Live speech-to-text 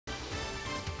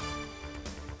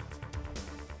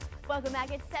Welcome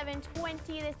back. It's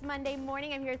 7:20 this Monday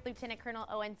morning. I'm here with Lieutenant Colonel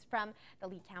Owens from the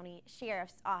Lee County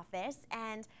Sheriff's Office.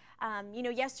 And, you know,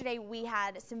 yesterday we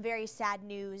had some very sad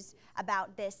news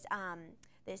about this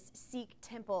this Sikh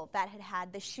temple that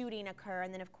had the shooting occur.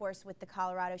 And then, of course, with the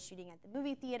Colorado shooting at the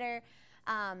movie theater.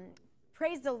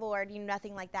 Praise the Lord, you know,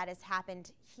 nothing like that has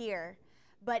happened here.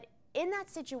 But in that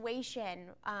situation,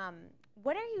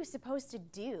 what are you supposed to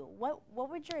do? What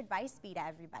would your advice be to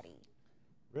everybody?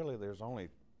 Really, there's only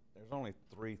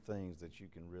three things that you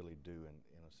can really do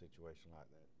in a situation like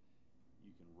that.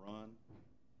 You can run.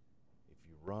 If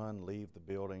you run, leave the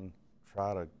building.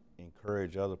 Try to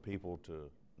encourage other people to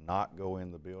not go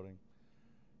in the building.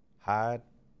 Hide.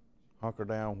 Hunker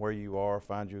down where you are.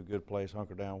 Find you a good place.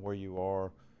 Hunker down where you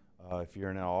are. If you're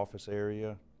in an office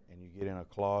area and you get in a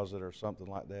closet or something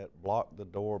like that, block the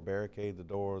door, barricade the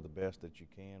door the best that you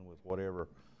can with whatever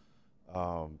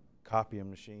copying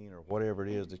machine or whatever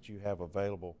it is that you have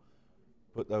available.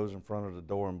 Put those in front of the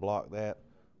door and block that,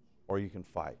 or you can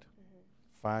fight.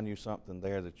 Find you something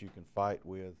there that you can fight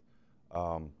with,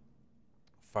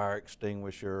 fire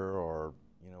extinguisher, or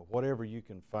whatever you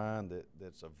can find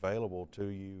that's available to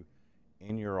you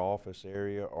in your office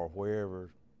area or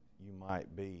wherever you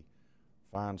might be.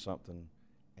 Find something,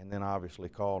 and then obviously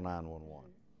call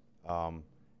 911.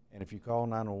 And if you call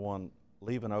 911,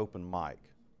 leave an open mic.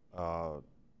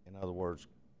 In other words,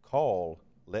 call,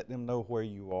 let them know where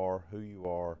you are, who you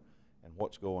are, and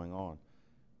what's going on.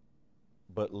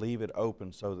 But leave it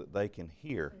open so that they can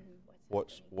hear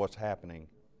what's happening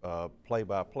play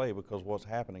by play, because what's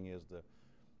happening is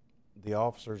the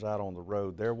officers out on the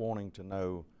road, they're wanting to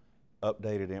know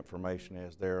updated information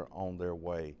as they're on their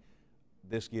way.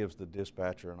 This gives the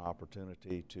dispatcher an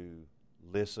opportunity to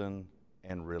listen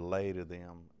and relay to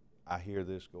them, I hear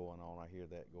this going on, I hear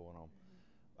that going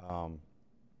on.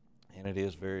 And it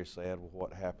is very sad with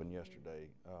what happened yesterday.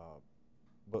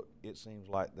 But it seems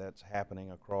like that's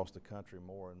happening across the country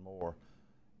more and more.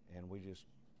 And we just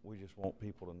want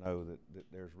people to know that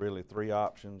there's really three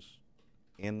options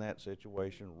in that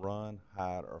situation: run,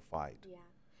 hide, or fight. Yeah.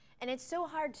 And it's so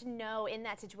hard to know in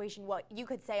that situation what you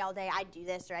could say all day, I do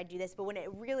this or I do this, but when it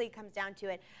really comes down to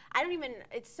it,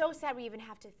 it's so sad we even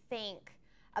have to think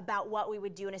about what we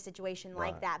would do in a situation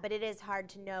like that, but it is hard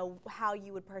to know how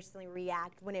you would personally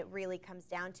react when it really comes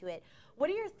down to it. What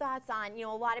are your thoughts on,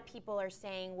 a lot of people are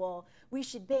saying, well, we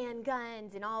should ban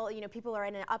guns and all, people are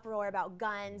in an uproar about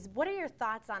guns. What are your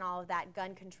thoughts on all of that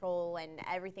gun control and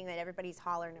everything that everybody's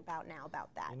hollering about now about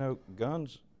that?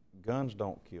 Guns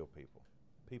don't kill people.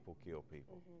 People kill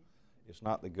people. It's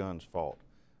not the gun's fault.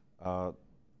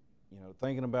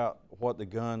 Thinking about what the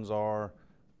guns are,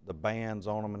 the bans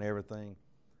on them and everything,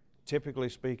 typically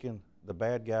speaking, the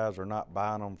bad guys are not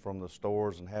buying them from the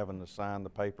stores and having to sign the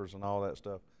papers and all that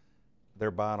stuff.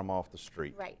 They're buying them off the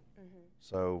street. Right.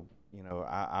 So,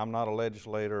 I'm not a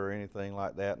legislator or anything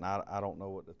like that, and I don't know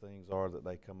what the things are that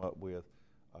they come up with,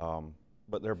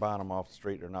 but they're buying them off the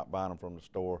street. They're not buying them from the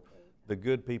store. The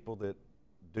good people that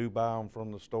do buy them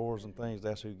from the stores and things,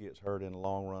 that's who gets hurt in the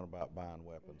long run about buying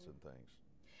weapons and things.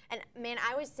 And man,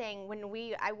 I was saying when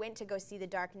I went to go see The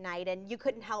Dark Knight, and you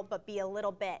couldn't help but be a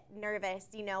little bit nervous,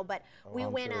 but we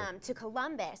went to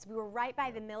Columbus. We were right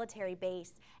by the military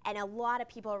base, and a lot of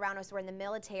people around us were in the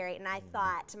military, and I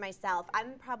thought to myself,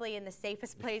 I'm probably in the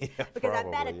safest place because I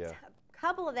bet a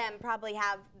couple of them probably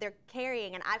they're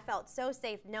carrying, and I felt so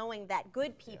safe knowing that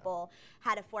good people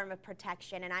had a form of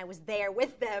protection, and I was there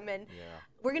with them. And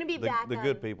we're going to be back. The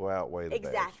good people outweigh the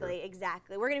bad.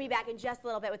 Exactly. We're going to be back in just a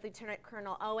little bit with Lieutenant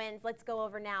Colonel Owens. Let's go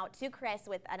over now to Chris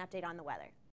with an update on the weather.